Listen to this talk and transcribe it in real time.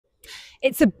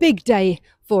It's a big day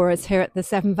for us here at the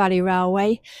Severn Valley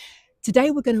Railway. Today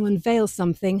we're going to unveil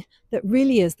something that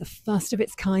really is the first of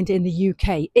its kind in the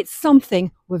UK. It's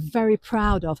something we're very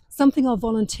proud of, something our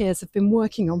volunteers have been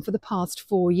working on for the past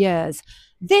 4 years.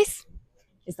 This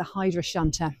is the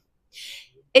HydroShunter.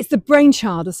 It's the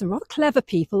brainchild of some rather clever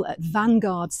people at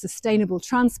Vanguard Sustainable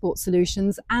Transport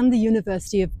Solutions and the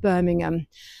University of Birmingham.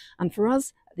 And for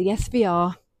us at the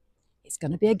SVR, it's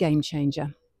going to be a game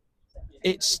changer.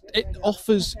 It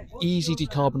offers easy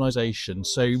decarbonisation.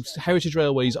 So Heritage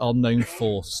Railways are known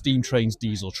for steam trains,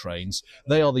 diesel trains.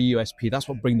 They are the USP. That's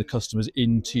what brings the customers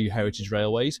into Heritage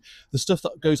Railways. The stuff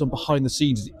that goes on behind the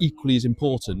scenes is equally as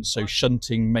important. So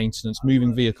shunting, maintenance,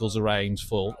 moving vehicles around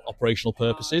for operational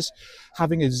purposes.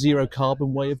 Having a zero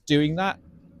carbon way of doing that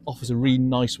offers a really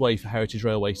nice way for Heritage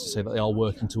Railways to say that they are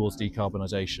working towards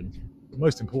decarbonisation.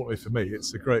 Most importantly for me,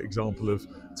 it's a great example of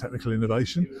technical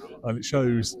innovation, and it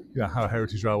shows how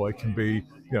Heritage Railway can be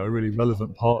a really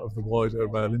relevant part of the wider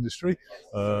rail industry,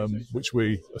 which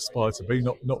we aspire to be.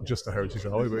 Not just a Heritage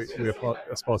Railway, we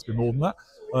aspire to be more than that.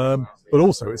 But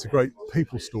also it's a great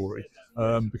people story,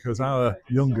 because our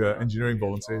younger engineering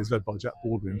volunteers, led by Jack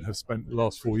Baldwin, have spent the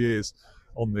last 4 years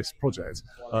on this project,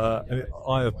 and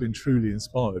I have been truly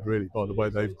inspired really by the way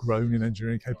they've grown in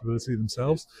engineering capability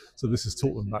themselves. So this has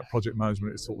taught them about project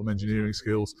management, it's taught them engineering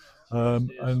skills,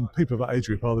 and people of that age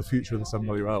group are the future of the Severn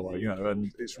Valley Railway, and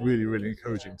it's really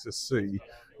encouraging to see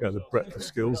the breadth of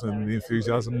skills and the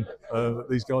enthusiasm that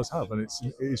these guys have, and it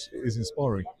is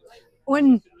inspiring.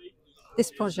 When this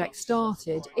project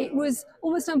started, it was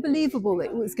almost unbelievable that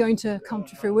it was going to come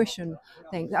to fruition.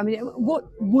 I mean, what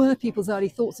were people's early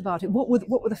thoughts about it? What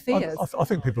were the fears? I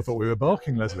think people thought we were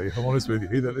barking, Leslie, if I'm honest with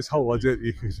you, that this whole idea that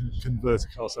you could convert a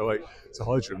Class 08 to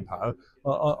hydrogen power,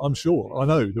 I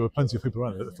know there were plenty of people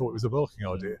around there that thought it was a barking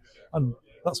idea. And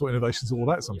that's what innovation is all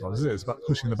about sometimes, isn't it? It's about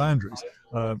pushing the boundaries.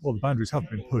 Well, the boundaries have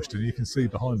been pushed, and you can see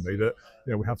behind me that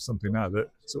we have something now that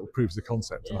sort of proves the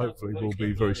concept, and hopefully we'll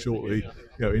be very shortly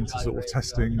into sort of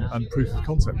testing and proof of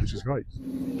concept, which is great.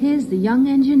 Here's the young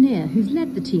engineer who's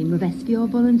led the team of SVR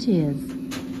volunteers.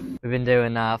 We've been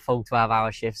doing full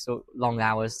 12-hour shifts, so long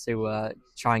hours, to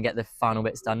try and get the final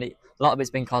bits done. A lot of it's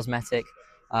been cosmetic.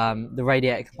 The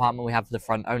radiator compartment we have for the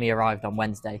front only arrived on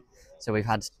Wednesday, so we've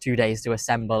had 2 days to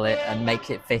assemble it and make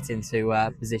it fit into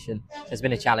position. So it's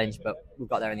been a challenge, but we've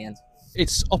got there in the end.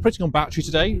 It's operating on battery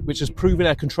today, which has proven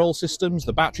our control systems,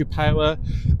 the battery power,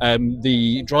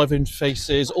 the drive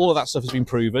interfaces, all of that stuff has been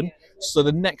proven. So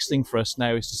the next thing for us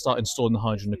now is to start installing the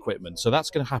hydrogen equipment. So that's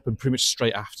going to happen pretty much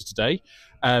straight after today.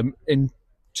 In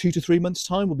 2 to 3 months'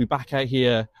 time, we'll be back out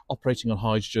here operating on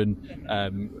hydrogen,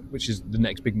 which is the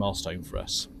next big milestone for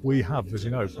us. We have, as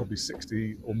you know, probably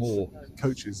 60 or more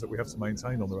coaches that we have to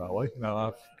maintain on the railway.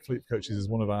 Our fleet of coaches is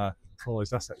one of our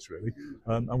prized assets, really,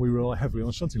 and we rely heavily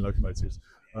on shunting locomotives.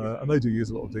 And they do use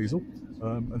a lot of diesel,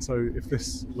 and so if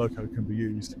this loco can be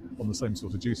used on the same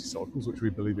sort of duty cycles, which we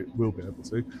believe it will be able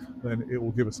to, then it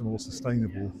will give us a more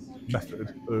sustainable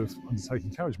method of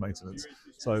undertaking carriage maintenance.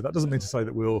 So that doesn't mean to say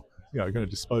that we're going to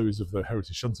dispose of the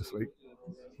Heritage Shunter fleet.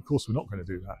 Of course we're not going to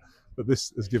do that, but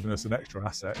this has given us an extra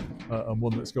asset, and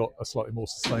one that's got a slightly more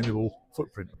sustainable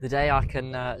footprint. The day I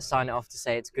can sign it off to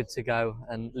say it's good to go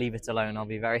and leave it alone, I'll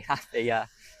be very happy.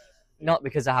 Not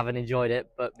because I haven't enjoyed it,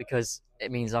 but because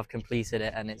it means I've completed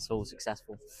it and it's all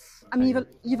successful. I mean,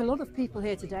 you've a lot of people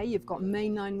here today. You've got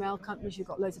mainline rail companies, you've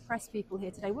got loads of press people here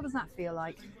today. What does that feel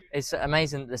like? It's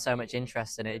amazing that there's so much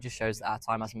interest in it. It just shows that our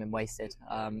time hasn't been wasted.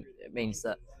 It means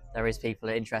that there is people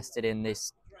interested in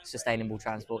this sustainable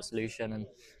transport solution,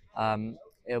 and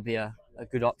it'll be a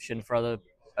good option for other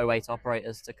 08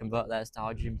 operators to convert theirs to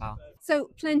hydrogen power.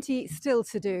 So plenty still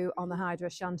to do on the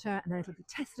HydroShunter, and then it'll be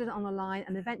tested on the line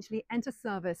and eventually enter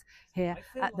service here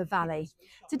at the Valley.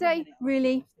 Today,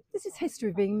 really, this is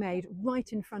history being made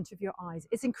right in front of your eyes.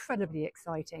 It's incredibly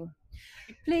exciting.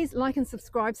 Please like and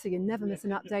subscribe so you never miss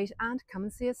an update, and come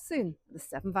and see us soon at the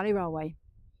Severn Valley Railway.